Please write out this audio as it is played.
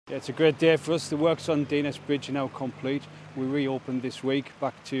Yeah, it's a great day for us. The works on Deerness Bridge are now complete. We reopened this week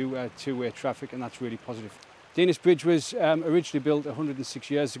back to two-way traffic, and that's really positive. Deerness Bridge was originally built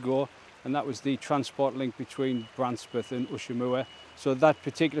 106 years ago, and that was the transport link between Brancepeth and Ushaw Moor. So that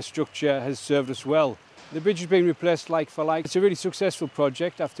particular structure has served us well. The bridge has been replaced like for like. It's a really successful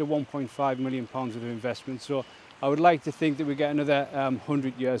project after £1.5 million of investment. So I would like to think that we get another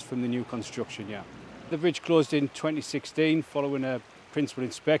 100 years from the new construction, yeah. The bridge closed in 2016 following a principal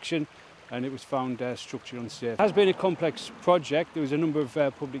inspection, and it was found structurally unsafe. It has been a complex project. There was a number of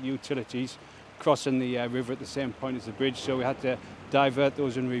public utilities crossing the river at the same point as the bridge, so we had to divert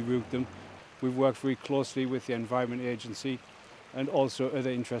those and reroute them. We've worked very closely with the Environment Agency and also other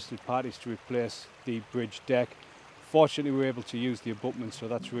interested parties to replace the bridge deck. Fortunately, we were able to use the abutment, so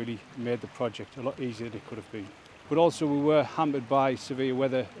that's really made the project a lot easier than it could have been. But also we were hampered by severe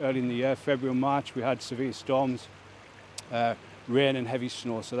weather early in the year. February and March we had severe storms, rain and heavy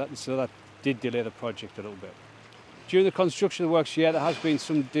snow, so that did delay the project a little bit. During the construction of the works, yeah, there has been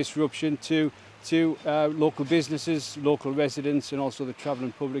some disruption to local businesses, local residents, and also the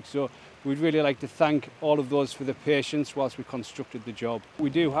travelling public. So we'd really like to thank all of those for their patience whilst we constructed the job. We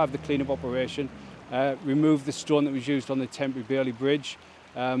do have the clean-up operation, remove the stone that was used on the temporary Bailey Bridge,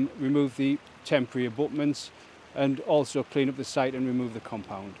 remove the temporary abutments, and also clean up the site and remove the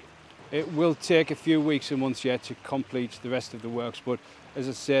compound. It will take a few weeks and months yet to complete the rest of the works, but as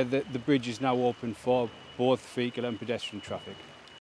I said, the bridge is now open for both vehicle and pedestrian traffic.